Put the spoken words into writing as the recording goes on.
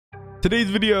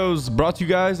Today's video is brought to you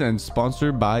guys and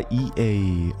sponsored by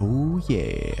EA. Oh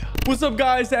yeah. What's up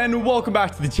guys and welcome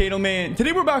back to the channel, man.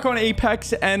 Today we're back on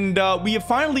Apex and we have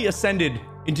finally ascended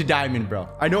into Diamond, bro.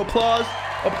 I know, applause.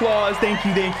 Thank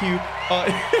you.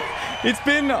 It's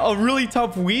been a really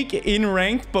tough week in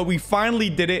ranked, but we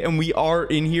finally did it and we are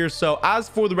in here. So as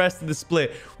for the rest of the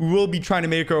split, we will be trying to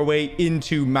make our way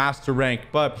into master rank.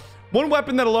 But one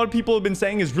weapon that a lot of people have been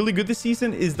saying is really good this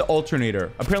season is the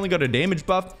Alternator. Apparently got a damage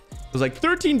buff. It was like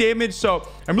 13 damage. So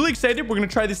I'm really excited. We're going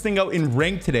to try this thing out in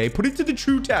rank today. Put it to the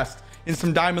true test in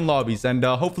some diamond lobbies. And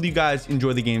hopefully you guys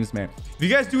enjoy the games, man. If you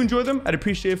guys do enjoy them, I'd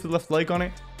appreciate if you left a like on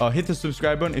it. Hit the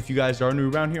subscribe button if you guys are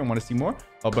new around here and want to see more.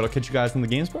 But I'll catch you guys in the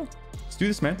games, bro. Let's do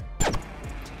this, man.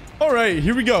 All right,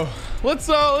 here we go. Let's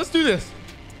do this.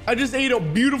 I just ate a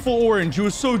beautiful orange. It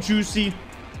was so juicy.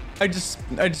 I just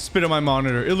spit on my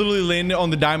monitor. It literally landed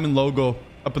on the diamond logo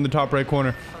up in the top right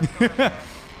corner.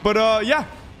 But yeah,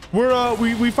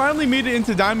 we finally made it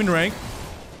into diamond rank,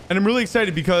 and I'm really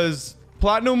excited because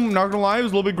platinum, not gonna lie, it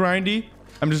was a little bit grindy.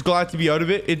 I'm just glad to be out of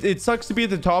it. It sucks to be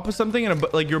at the top of something and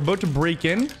like you're about to break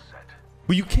in,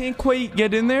 but you can't quite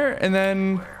get in there, and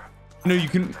then you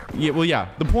can. Yeah, well, yeah.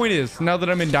 The point is, now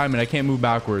that I'm in diamond, I can't move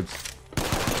backwards.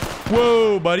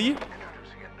 Whoa, buddy.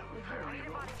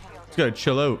 Just gotta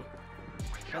chill out.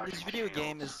 Man, this video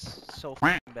game is so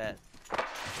f***ing bad.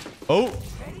 Oh.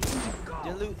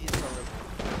 The loot is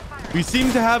horrible. We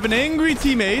seem to have an angry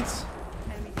teammate.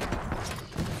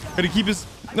 Gotta keep his...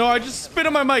 No, I just spit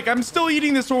on my mic. I'm still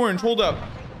eating this orange. Hold up.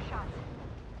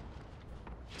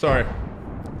 Sorry.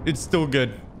 It's still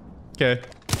good. Okay.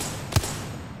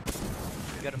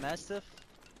 You got a mastiff?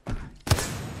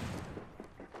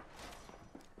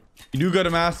 You do got a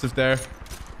mastiff there.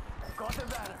 I'm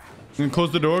gonna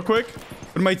close the door quick.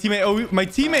 But my teammate... Oh, my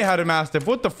teammate had a mastiff.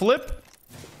 What the flip?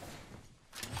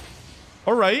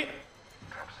 All right.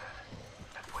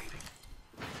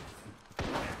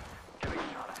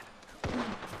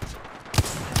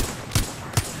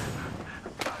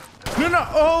 No.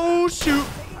 Oh, shoot.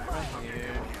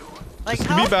 Like, this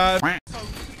could be bad.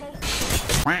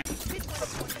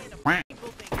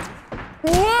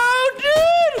 Whoa,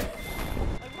 dude.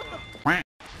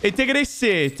 Hey, take it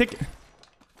easy. Take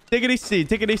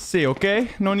it easy, okay?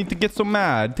 No need to get so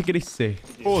mad. Take it easy.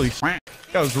 Holy shit.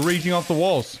 That was raging off the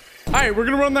walls. All right, we're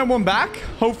gonna run that one back.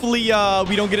 Hopefully,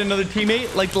 we don't get another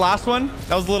teammate like the last one.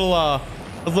 That was a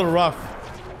little rough.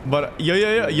 But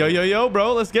yo,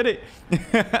 bro, let's get it.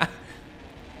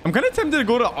 I'm kind of tempted to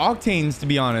go to Octanes, to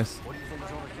be honest.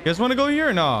 You guys want to go here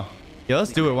or no? Yeah,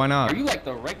 let's do it. Why not? Are you like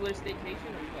the regular staycation,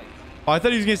 or are you like... Oh, I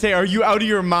thought he was gonna say, are you out of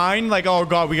your mind? Like, oh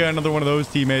god, we got another one of those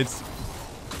teammates.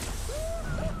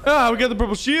 Ah, we got the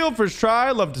purple shield. First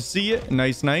try. Love to see it.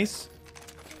 Nice.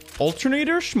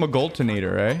 Alternator?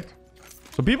 Schmagoltonator, eh?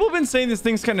 So people have been saying this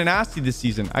thing's kind of nasty this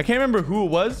season. I can't remember who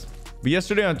it was, but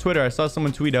yesterday on Twitter, I saw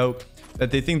someone tweet out that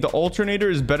they think the Alternator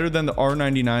is better than the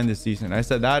R99 this season. I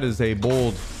said that is a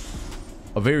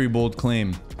very bold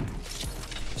claim.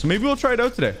 So maybe we'll try it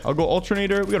out today. I'll go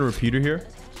Alternator. We got a repeater here.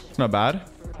 It's not bad.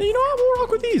 Hey, you know what? We'll rock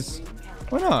with these.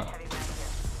 Why not?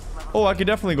 Oh, I could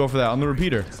definitely go for that on the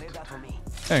repeater.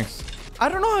 Thanks. I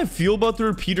don't know how I feel about the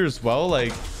repeater as well.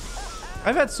 Like,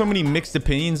 I've had so many mixed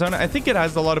opinions on it. I think it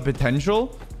has a lot of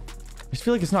potential. I just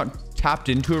feel like it's not tapped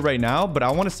into it right now, but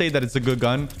I want to say that it's a good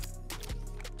gun.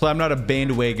 So I'm not a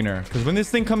bandwagoner, because when this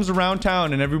thing comes around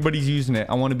town and everybody's using it,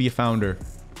 I want to be a founder.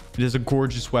 It is a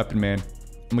gorgeous weapon, man.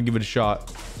 I'm gonna give it a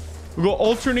shot. We'll go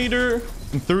Alternator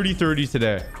and 30-30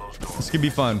 today. This could be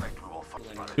fun.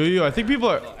 Yo, I think people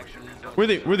are... Where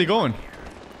are they going?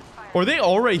 Are they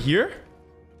all right here?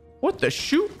 What the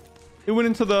shoot? It went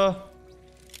into the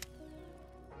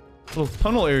little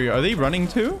tunnel area. Are they running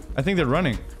too? I think they're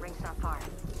running.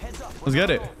 Let's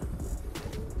get it.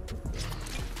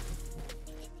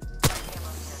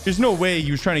 There's no way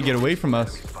he was trying to get away from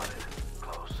us.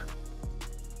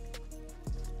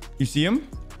 You see him?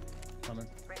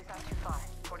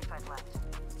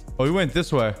 Oh, he went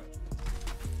this way.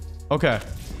 Okay.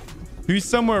 He's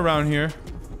somewhere around here.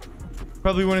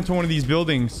 Probably went into one of these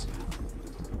buildings.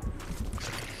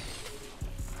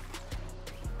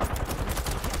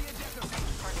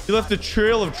 He left a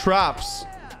trail of traps.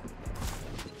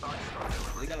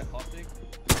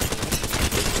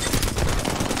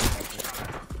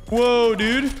 Whoa,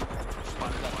 dude.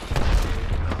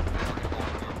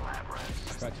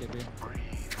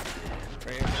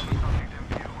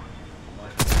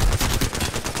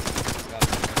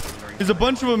 There's a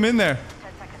bunch of them in there.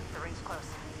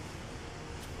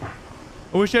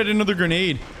 I wish I had another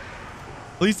grenade.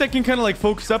 At least I can kind of like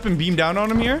focus up and beam down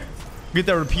on him here. Get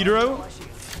that repeater out.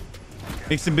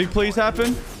 Make some big plays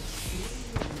happen.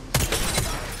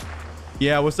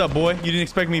 Yeah, what's up, boy? You didn't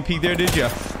expect me to peek there, did you? I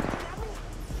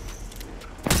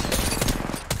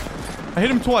hit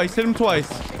him twice. Hit him twice.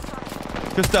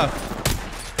 Good stuff.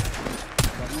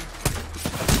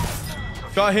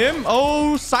 Got him.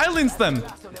 Oh, silence them.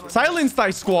 Silence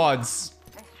thy squads.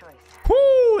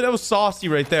 Whoo, that was saucy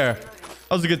right there.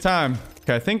 That was a good time.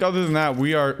 Okay, I think other than that,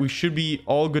 we should be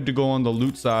all good to go on the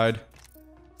loot side.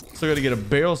 Still got to get a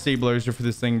barrel stabilizer for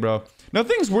this thing, bro.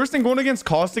 Nothing's worse than going against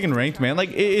Caustic and ranked, man.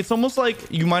 Like, it's almost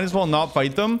like you might as well not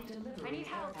fight them.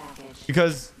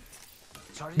 Because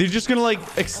they're just going to, like,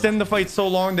 extend the fight so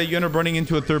long that you end up running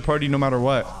into a third party no matter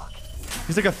what.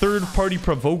 He's like a third party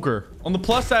provoker. On the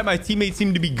plus side, my teammates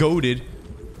seem to be goated.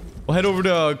 We'll head over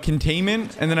to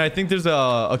containment. And then I think there's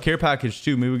a care package,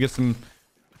 too. Maybe we get some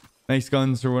nice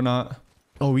guns or whatnot.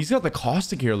 Oh, he's got the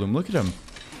Caustic heirloom. Look at him.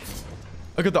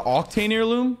 Look at the Octane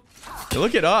heirloom. Hey,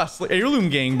 look at us. Heirloom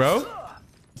gang, bro.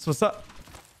 That's what's up.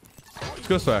 Let's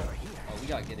go, Swag. Oh, we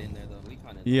gotta get in there though. We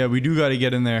kind of. Yeah, we do got to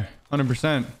get in there.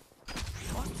 100%.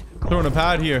 Throwing a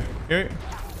pad here. Here.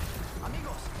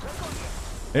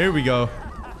 There we go.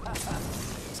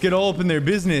 Let's get all up in their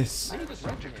business.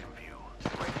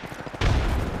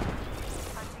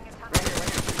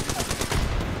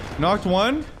 Knocked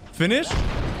one. Finished.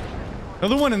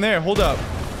 Another one in there. Hold up.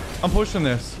 I'm pushing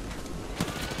this.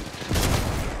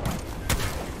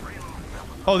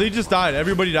 Oh, they just died.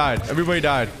 Everybody died. Everybody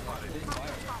died.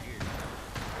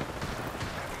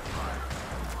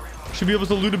 Should be able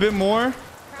to loot a bit more.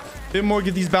 Bit more.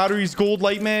 Get these batteries. Gold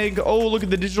light mag. Oh, look at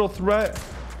the digital threat.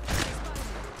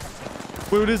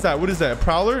 Wait, what is that? What is that?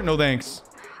 Prowler? No, thanks.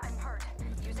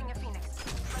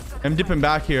 I'm dipping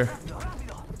back here.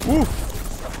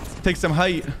 Oof. Take some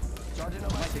height.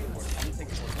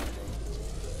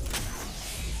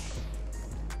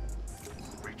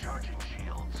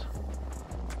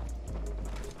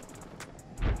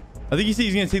 I think he said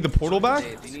he's gonna take the portal back.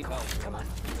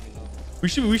 We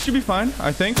should be fine,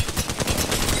 I think.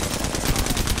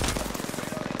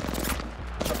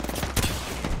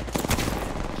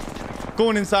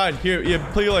 Going inside. Here, yeah,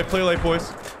 play your life,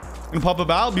 boys. Gonna pop a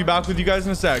bat. I'll be back with you guys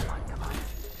in a sec.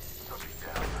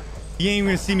 He ain't even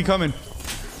gonna see me coming.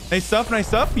 Nice stuff, nice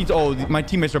stuff. Oh, my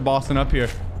teammates are bossing up here.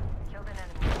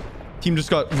 Team just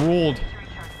got rolled.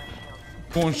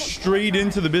 Going straight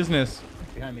into the business.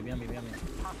 Behind me, behind me, behind me.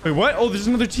 Wait, what? Oh, there's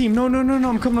another team. No,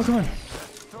 I'm coming.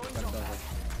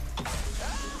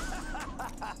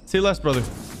 Say less, brother.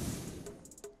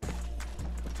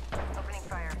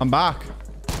 I'm back.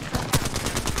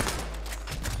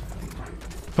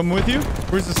 Come with you?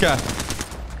 Where's this guy?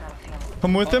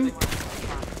 Come with him?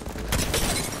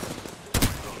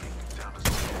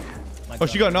 Oh,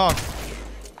 she got knocked.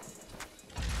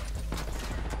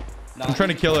 I'm trying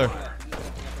to kill her.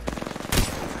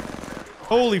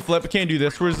 Holy flip, I can't do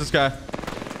this. Where's this guy?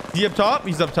 Is he up top?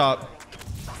 He's up top.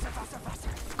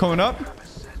 Coming up.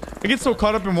 I get so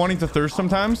caught up in wanting to thirst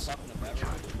sometimes.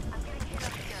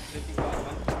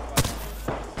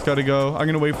 It's gotta go. I'm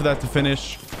gonna wait for that to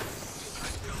finish.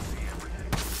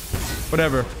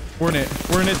 Whatever. We're in it.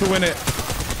 We're in it to win it.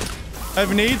 I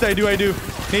have nades? I do.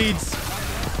 Nades.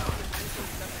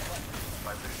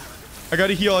 I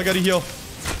gotta heal.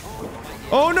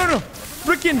 Oh, no.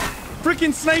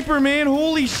 Freaking sniper, man.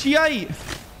 Holy shite.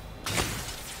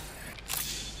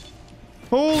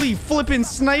 Holy flippin'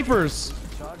 snipers.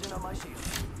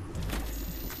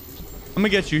 I'm gonna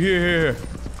get you. Here.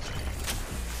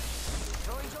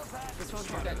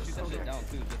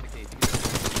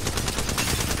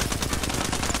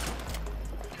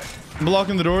 I'm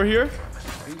blocking the door here.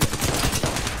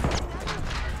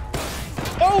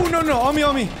 Oh, no. On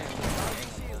me.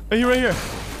 Right here.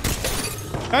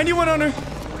 91 on her.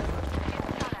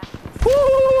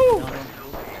 Woo!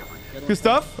 Good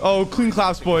stuff. Oh, clean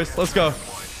claps, boys. Let's go.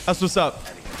 That's what's up.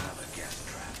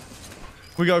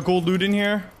 We got gold loot in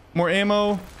here. More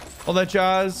ammo. All that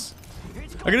jazz.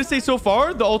 I gotta say, so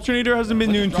far, the alternator hasn't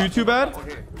been doing too bad.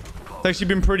 It's actually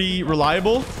been pretty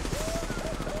reliable.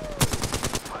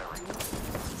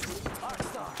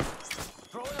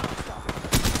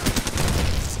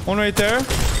 One right there.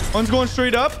 One's going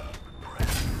straight up.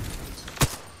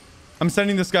 I'm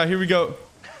sending this guy. Here we go.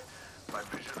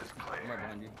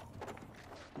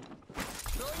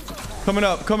 Coming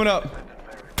up.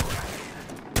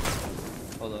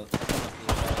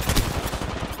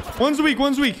 One's weak.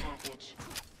 You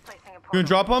gonna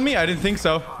drop on me? I didn't think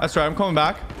so. That's right. I'm coming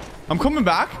back.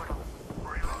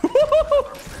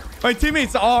 My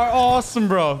teammates are awesome,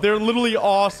 bro. They're literally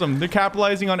awesome. They're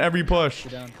capitalizing on every push. He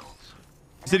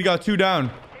said he got 2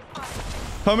 down.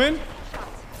 Come in.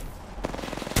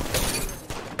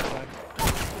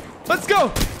 Let's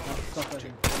go.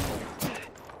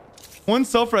 One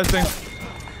self-resting.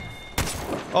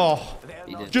 Oh,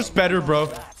 just better, bro.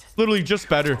 Literally just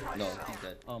better. No, he's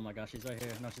dead. Oh my gosh, she's right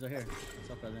here. No, she's right here.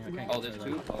 I can't Oh, get there's to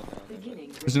her. two? Oh, okay.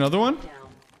 There's another one?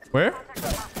 Where? I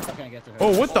can't get to her.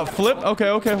 Oh, what the flip? Okay,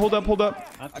 okay. Hold up, hold up.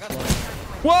 I have to slow her.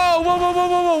 Whoa, whoa, whoa, whoa,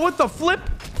 whoa, whoa. What the flip?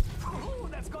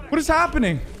 What is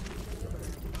happening?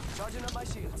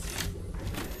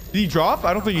 Did he drop?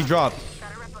 I don't think he dropped.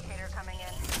 Got a replicator coming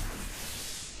in.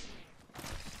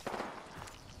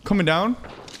 Coming down?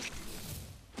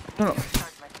 No, no.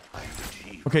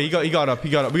 Okay, he got up. He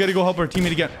got up. We gotta go help our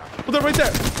teammate again. Hold up right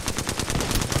there.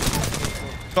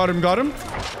 Got him, got him.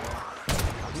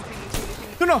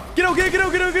 No, no. Get out, get out, get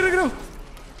out, get out, get out.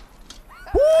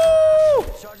 Woo!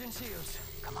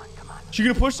 She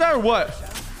gonna push that or what?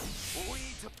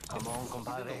 Come on,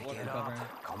 compadre. Get up.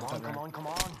 Come on, come on, come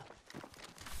on.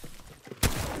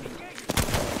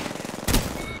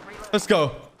 Let's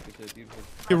go.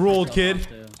 Get rolled, kid.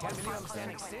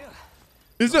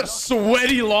 This is a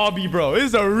sweaty lobby, bro. This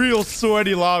is a real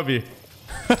sweaty lobby.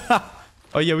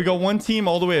 Oh, yeah, we got one team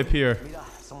all the way up here.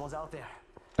 Someone's out there.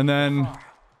 And then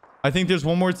I think there's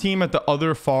one more team at the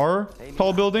other far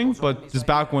tall building, but this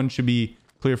back one should be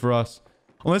clear for us.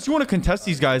 Unless you want to contest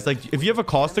these guys. Like, if you have a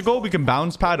Costa goal, we can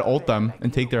bounce pad ult them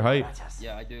and take their height.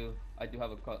 Yeah, I do. I do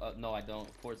have a... no, I don't.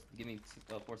 Give me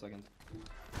 4 seconds.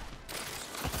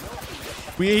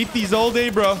 We ate these all day,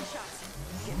 bro.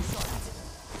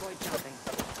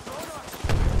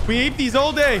 We ate these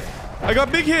all day. I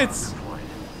got big hits.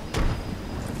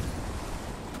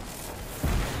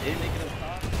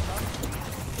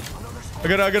 I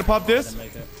gotta pop this.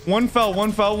 One fell,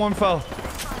 one fell, one fell.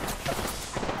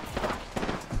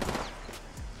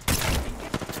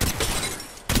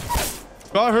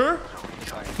 Got her.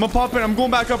 I'm gonna pop it. I'm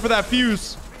going back up for that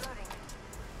fuse.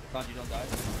 Don't die.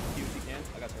 If you can.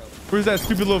 I got your help. Where's that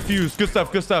stupid little fuse? Good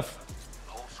stuff, good stuff.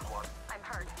 I'm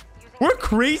hurt. Using We're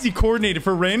crazy coordinated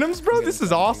for randoms, bro. This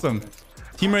is awesome.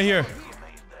 Team right here.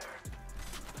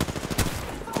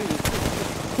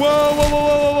 Whoa, whoa, whoa,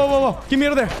 whoa, whoa, whoa, whoa, whoa. Get me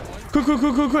out of there. Quick, quick,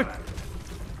 quick, quick, quick.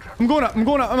 I'm going up. I'm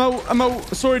going up. I'm out. I'm out.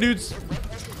 Sorry, dudes.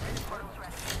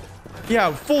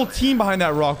 Yeah, full team behind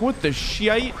that rock. What the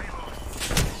shite?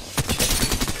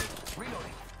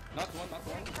 Knocked one.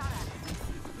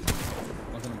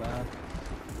 Wasn't bad.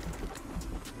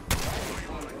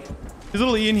 There's a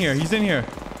little E in here. He's in here.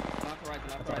 Knocked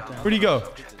right. Where'd he go?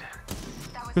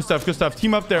 Good stuff, good stuff.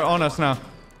 Team up there on us now.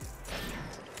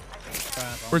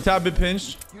 We're a tad bit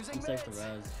pinched. I'm safe to res.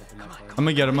 But the next one. I'm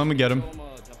gonna get him. I'm gonna get him.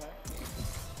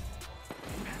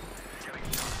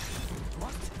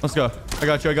 Let's go. I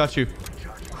got you. I got you.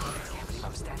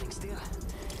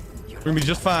 We're gonna be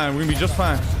just fine. We're gonna be just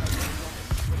fine.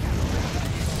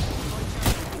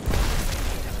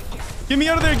 Get me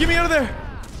out of there. Get me out of there.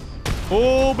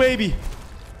 Oh, baby.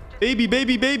 Baby,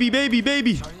 baby, baby, baby,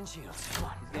 baby. He's getting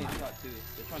shot too.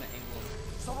 They're trying to angle him.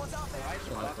 Someone's out there. I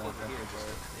should back over here, bro.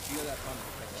 If you got that front,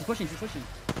 She's pushing. She's pushing.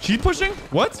 She's pushing?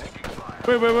 What?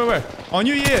 Wait. On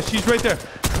you? Yeah, she's right there.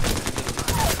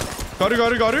 Got her,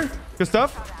 got her, got her. Good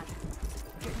stuff.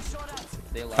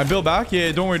 they I build back.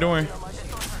 Yeah, don't worry, don't worry.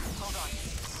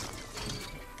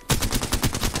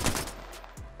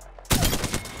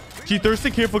 She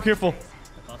thirsty. Careful, careful.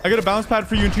 I got a bounce pad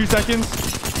for you in 2 seconds.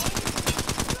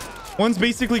 One's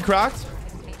basically cracked.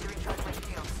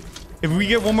 If we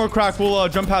get one more crack, we'll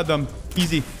jump pad them.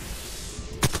 Easy.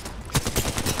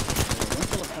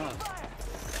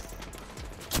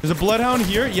 There's a bloodhound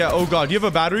here. Yeah. Oh god. Do you have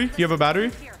a battery? Do you have a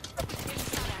battery?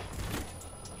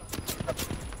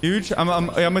 Huge. I'm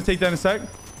gonna take that in a sec.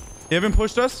 They haven't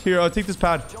pushed us. Here, I'll take this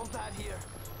pad.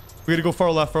 We gotta go far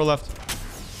left. Far left.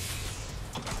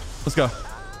 Let's go.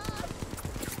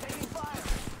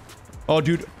 Oh,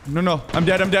 dude. No. I'm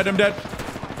dead. I'm dead. I'm dead.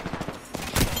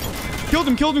 Killed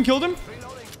him. Killed him. Killed him.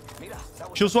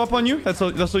 She'll swap on you. That's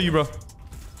all you, bro.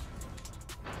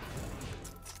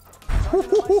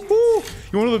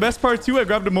 You want to know the best part too? I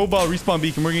grabbed a mobile respawn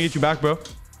beacon. We're gonna get you back, bro.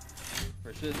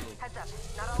 For sure.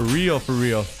 For real, for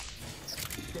real.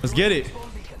 Let's get it.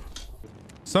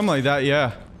 Something like that,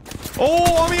 yeah.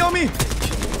 Oh, on me, on me.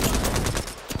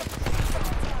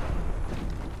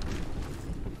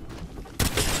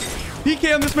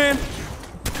 PK on this man.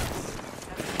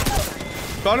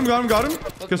 Got him, got him, got him.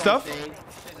 Good stuff.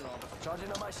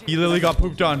 He literally got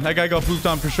pooped on. That guy got pooped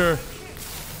on for sure.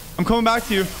 I'm coming back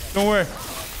to you. Don't worry.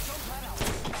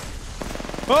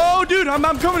 Oh, dude, I'm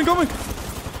coming.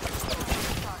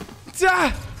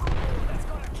 Ah!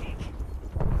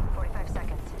 45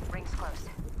 seconds. Rings close.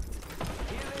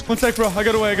 1 sec, bro. I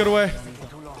got away. You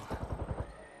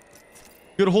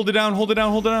gotta hold it down. It's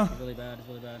really bad. It's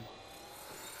really bad.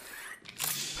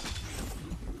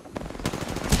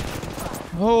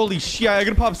 Holy shit, I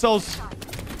gotta pop cells.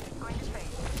 Going to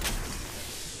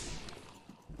space.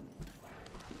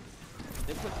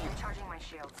 They put you. Charging my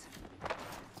shields.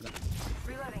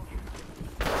 Reloading.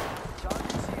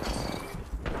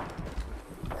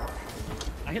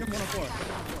 I hit him 104.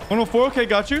 104, okay,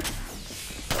 got you.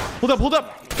 Hold up, hold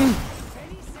up.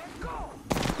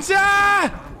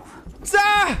 Zah!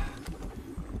 Zah!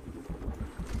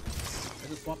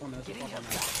 There's a swap on that. There's a swap on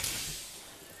that.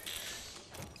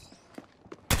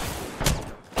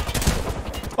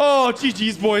 Oh,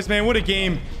 GG's, boys, man. What a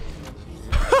game.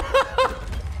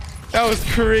 That was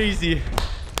crazy.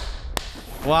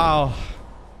 Wow.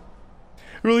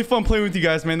 Really fun playing with you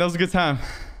guys, man. That was a good time.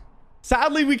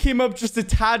 Sadly, we came up just a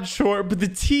tad short, but the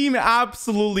team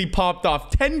absolutely popped off.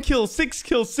 10 kills, 6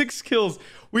 kills, 6 kills.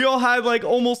 We all had like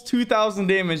almost 2,000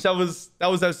 damage. That was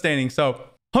outstanding. So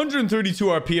 132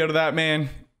 RP out of that, man.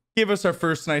 Gave us our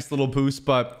first nice little boost.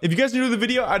 But if you guys are new to the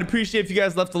video, I'd appreciate if you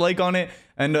guys left a like on it.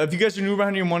 And if you guys are new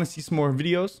around here and want to see some more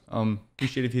videos,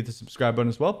 appreciate if you hit the subscribe button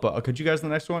as well. But I'll catch you guys in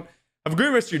the next one. Have a great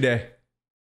rest of your day.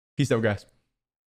 Peace out, guys.